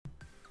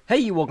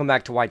Hey, welcome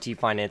back to YT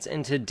Finance,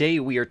 and today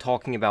we are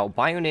talking about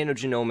Bionano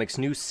Genomics'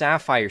 new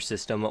Sapphire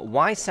system,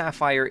 why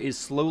Sapphire is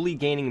slowly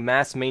gaining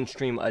mass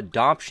mainstream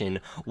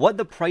adoption, what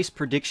the price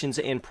predictions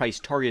and price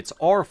targets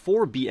are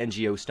for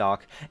BNGO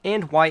stock,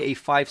 and why a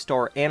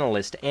 5-star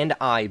analyst and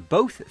I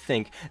both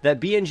think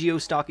that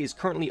BNGO stock is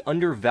currently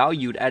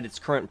undervalued at its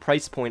current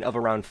price point of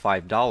around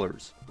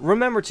 $5.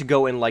 Remember to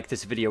go and like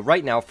this video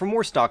right now for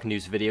more stock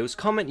news videos,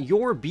 comment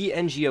your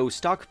BNGO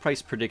stock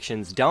price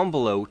predictions down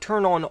below,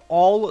 turn on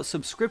all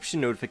subscription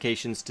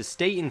notifications to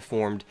stay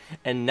informed,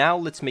 and now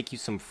let's make you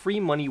some free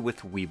money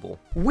with Webull.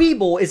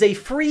 Webull is a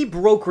free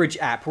brokerage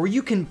app where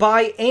you can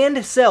buy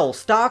and sell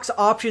stocks,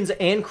 options,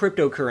 and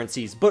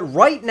cryptocurrencies, but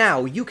right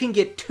now you can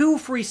get 2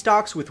 free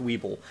stocks with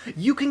Webull.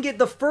 You can get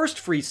the first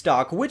free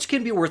stock, which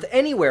can be worth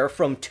anywhere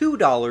from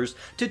 $2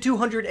 to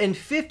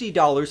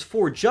 $250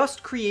 for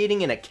just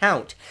creating an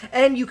account.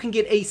 And you can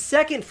get a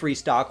second free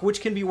stock,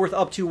 which can be worth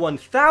up to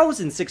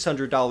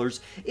 $1,600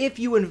 if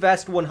you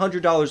invest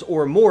 $100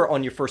 or more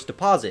on your first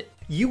deposit.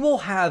 You will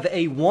have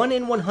a 1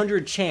 in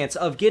 100 chance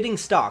of getting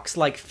stocks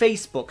like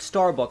Facebook,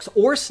 Starbucks,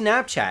 or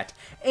Snapchat,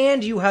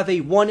 and you have a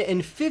 1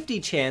 in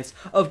 50 chance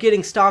of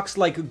getting stocks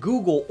like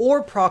Google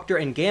or Procter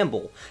 &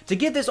 Gamble. To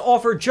get this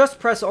offer, just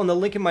press on the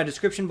link in my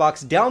description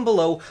box down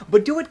below,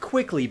 but do it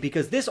quickly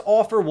because this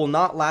offer will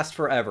not last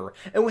forever.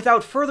 And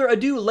without further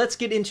ado, let's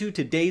get into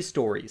today's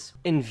stories.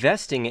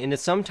 Investing into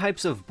some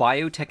types of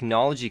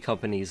biotechnology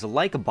companies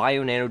like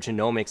Bionano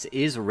Genomics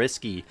is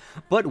risky,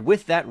 but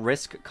with that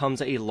risk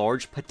comes a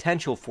large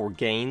potential for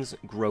gains,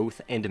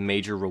 growth, and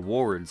major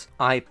rewards.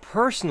 I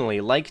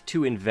personally like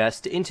to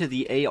invest into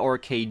the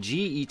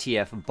ARKG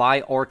ETF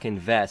by ARK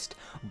Invest,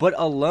 but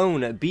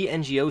alone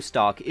BNGO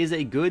stock is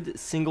a good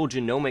single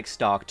genomic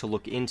stock to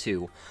look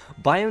into.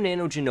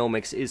 Bionano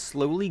Genomics is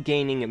slowly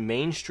gaining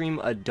mainstream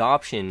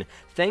adoption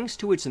thanks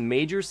to its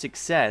major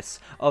success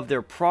of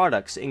their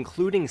products,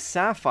 including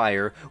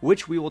Sapphire,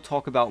 which we will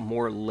talk about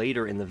more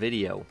later in the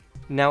video.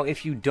 Now,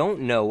 if you don't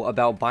know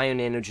about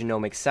Bionano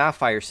Genomics'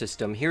 Sapphire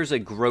system, here's a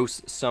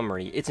gross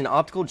summary. It's an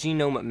optical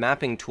genome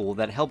mapping tool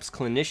that helps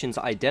clinicians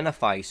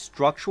identify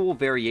structural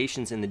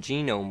variations in the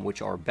genome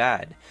which are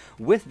bad.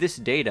 With this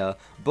data,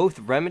 both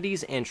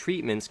remedies and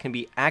treatments can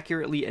be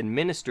accurately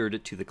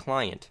administered to the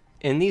client.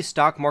 In these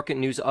stock market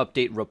news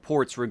update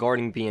reports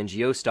regarding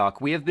BNGO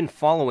stock, we have been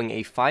following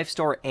a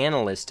 5-star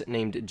analyst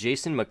named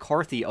Jason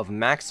McCarthy of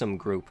Maxim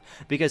Group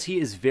because he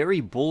is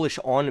very bullish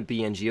on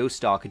BNGO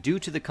stock due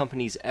to the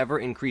company's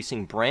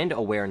ever-increasing brand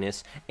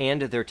awareness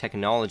and their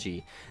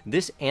technology.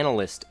 This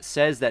analyst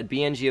says that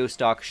BNGO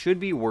stock should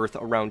be worth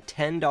around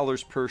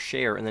 $10 per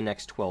share in the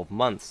next 12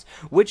 months,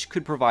 which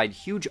could provide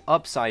huge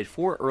upside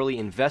for early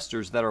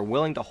investors that are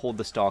willing to hold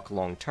the stock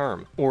long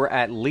term, or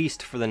at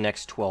least for the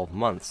next 12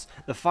 months.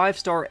 The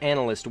 5-star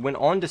analyst went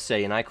on to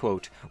say, and I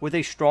quote, "With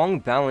a strong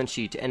balance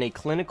sheet and a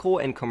clinical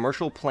and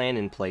commercial plan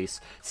in place,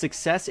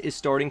 success is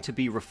starting to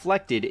be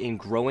reflected in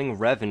growing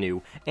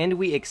revenue, and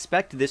we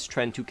expect this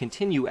trend to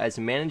continue as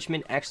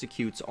management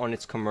executes on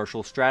its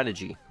commercial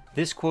strategy."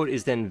 This quote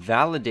is then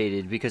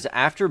validated because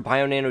after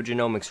Bionano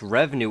Genomics'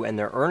 revenue and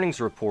their earnings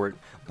report,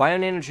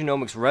 Bionano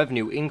Genomics'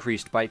 revenue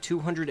increased by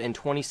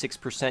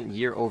 226%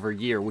 year over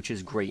year, which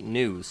is great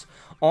news.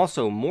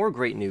 Also, more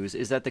great news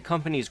is that the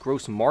company's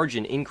gross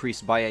margin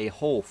increased by a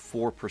whole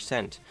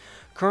 4%.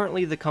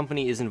 Currently, the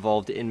company is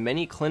involved in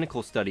many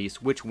clinical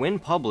studies which, when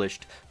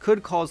published,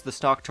 could cause the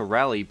stock to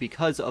rally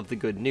because of the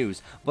good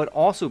news, but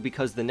also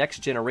because the next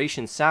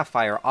generation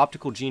Sapphire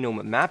optical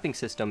genome mapping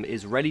system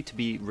is ready to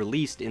be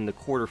released in the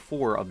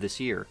Q4 of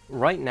this year.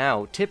 Right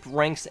now,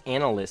 TipRanks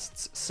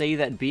analysts say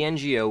that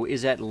BNGO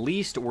is at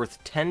least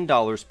worth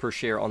 $10 per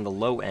share on the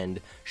low end,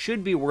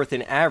 should be worth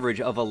an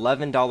average of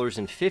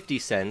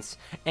 $11.50,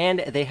 and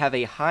they have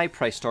a high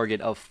price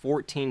target of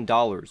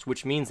 $14,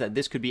 which means that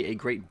this could be a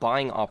great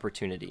buying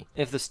opportunity.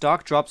 If the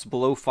stock drops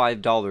below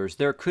 $5,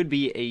 there could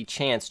be a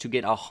chance to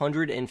get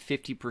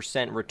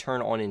 150%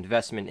 return on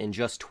investment in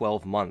just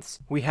 12 months.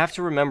 We have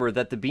to remember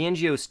that the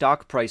BNGO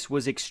stock price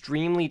was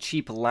extremely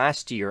cheap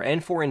last year,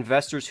 and for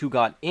investors who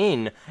got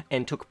in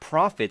and took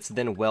profits,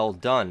 then well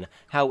done.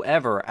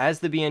 However, as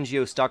the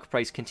BNGO stock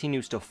price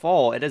continues to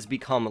fall, it has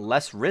become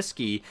less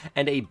risky,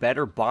 and a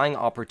better buying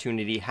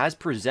opportunity has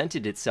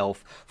presented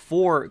itself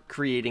for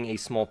creating a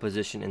small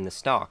position in the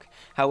stock.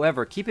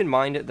 However, keep in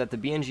mind that the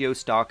BNGO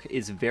stock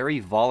is very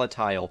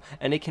volatile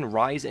and it can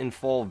rise and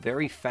fall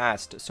very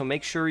fast, so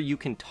make sure you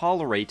can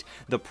tolerate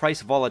the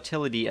price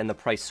volatility and the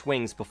price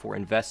swings before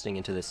investing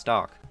into this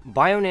stock.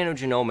 Bionano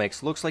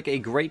Genomics looks like a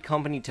great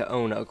company to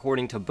own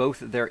according to both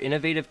their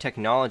innovative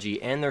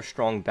technology and their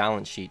strong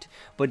balance sheet,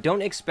 but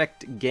don't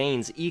expect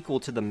gains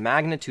equal to the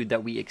magnitude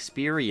that we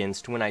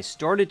experienced when I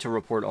started to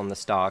report on the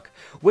stock,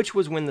 which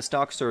was when the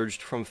stock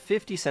surged from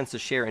 50 cents a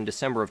share in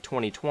December of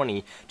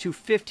 2020 to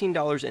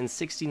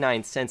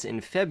 $15.69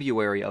 in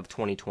February of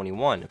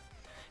 2021.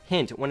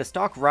 Hint, when a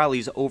stock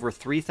rallies over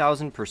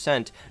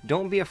 3,000%,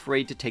 don't be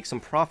afraid to take some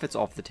profits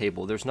off the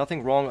table. There's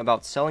nothing wrong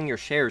about selling your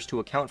shares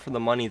to account for the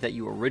money that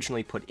you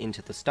originally put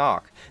into the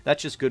stock.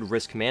 That's just good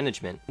risk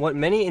management. What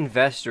many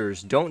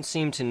investors don't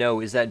seem to know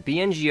is that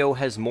BNGO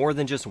has more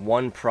than just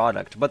one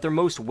product, but their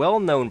most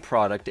well-known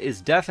product is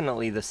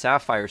definitely the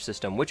Sapphire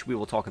system, which we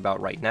will talk about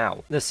right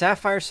now. The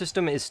Sapphire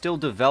system is still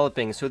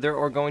developing, so there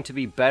are going to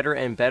be better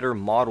and better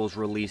models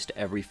released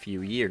every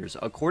few years.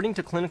 According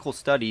to clinical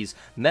studies,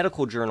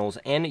 medical journals,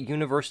 and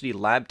university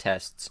lab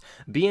tests,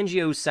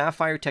 BNGO's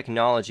Sapphire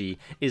technology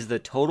is the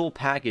total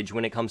package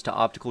when it comes to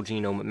optical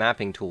genome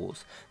mapping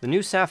tools. The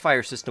new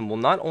Sapphire system will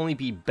not only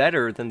be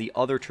better than the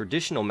other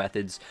traditional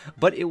methods,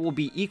 but it will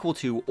be equal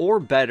to or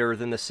better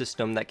than the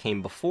system that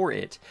came before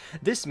it.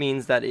 This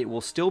means that it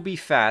will still be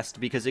fast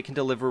because it can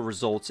deliver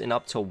results in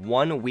up to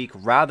 1 week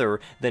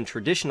rather than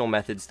traditional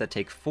methods that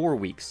take 4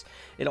 weeks.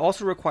 It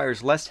also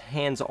requires less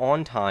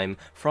hands-on time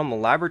from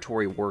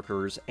laboratory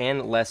workers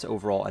and less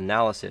overall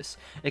analysis.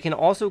 It can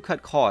also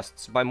cut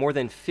costs by more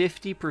than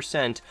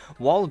 50%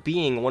 while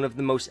being one of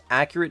the most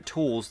accurate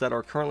tools that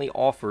are currently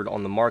offered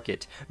on the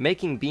market,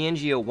 making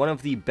BNGO one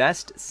of the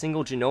best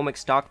single genomic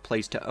stock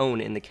plays to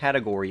own in the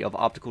category of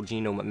optical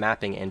genome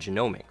mapping and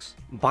genomics.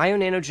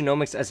 Bionano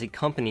Genomics as a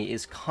company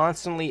is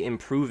constantly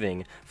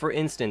improving. For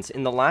instance,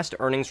 in the last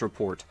earnings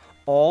report,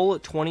 all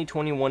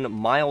 2021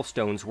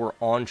 milestones were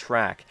on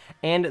track,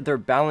 and their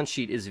balance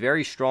sheet is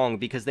very strong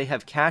because they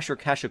have cash or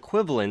cash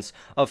equivalents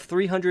of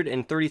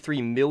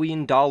 $333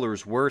 million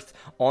worth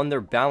on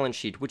their balance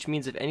sheet, which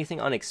means if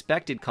anything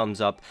unexpected comes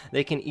up,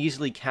 they can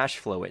easily cash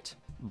flow it.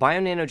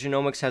 Bionano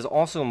Genomics has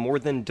also more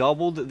than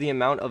doubled the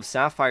amount of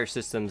Sapphire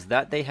systems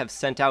that they have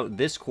sent out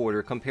this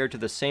quarter compared to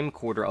the same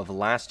quarter of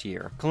last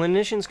year.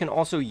 Clinicians can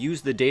also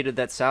use the data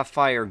that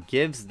Sapphire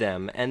gives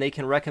them, and they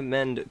can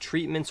recommend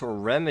treatments or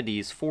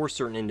remedies for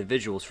certain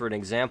individuals. For an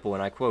example,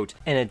 and I quote,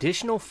 "An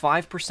additional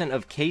 5%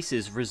 of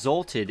cases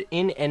resulted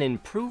in an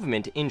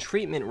improvement in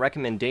treatment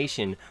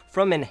recommendation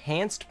from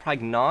enhanced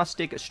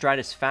prognostic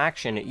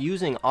stratisfaction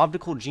using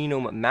optical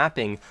genome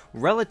mapping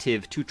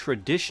relative to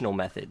traditional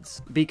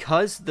methods."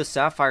 Because the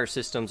Sapphire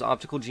system's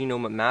optical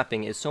genome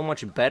mapping is so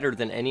much better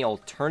than any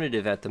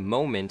alternative at the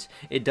moment,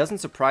 it doesn't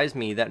surprise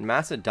me that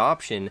mass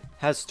adoption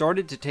has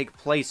started to take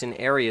place in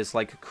areas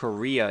like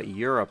Korea,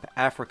 Europe,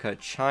 Africa,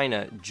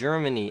 China,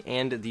 Germany,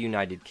 and the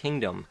United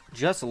Kingdom.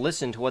 Just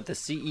listen to what the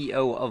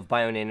CEO of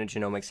Bionano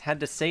Genomics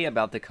had to say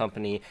about the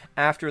company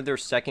after their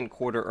second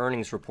quarter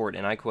earnings report,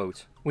 and I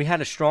quote, "We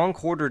had a strong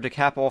quarter to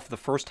cap off the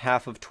first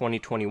half of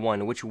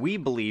 2021, which we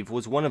believe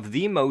was one of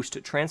the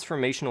most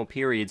transformational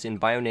periods in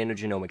Bionano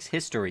Genomics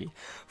history.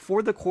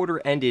 For the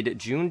quarter ended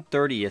June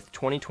 30th,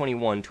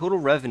 2021, total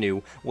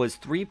revenue was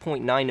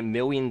 $3.9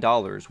 million,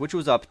 which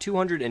was up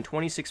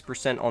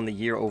 226% on the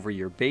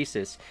year-over-year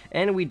basis,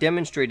 and we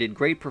demonstrated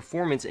great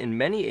performance in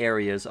many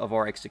areas of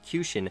our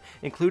execution,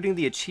 including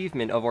the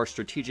achievement of our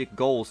strategic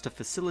goals to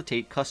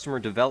facilitate customer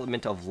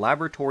development of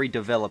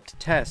laboratory-developed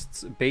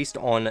tests based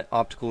on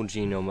optical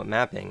genome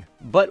mapping."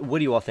 But what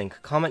do you all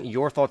think? Comment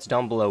your thoughts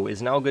down below.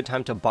 Is now a good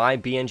time to buy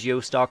BNGO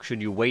stock?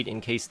 Should you wait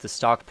in case the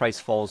stock price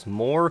falls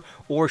more,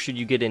 or should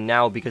you get in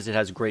now because it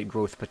has great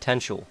growth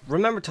potential?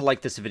 Remember to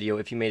like this video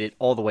if you made it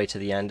all the way to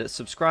the end.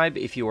 Subscribe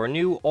if you are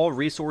new. All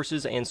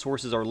resources and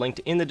sources are linked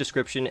in the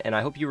description, and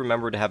I hope you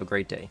remember to have a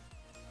great day.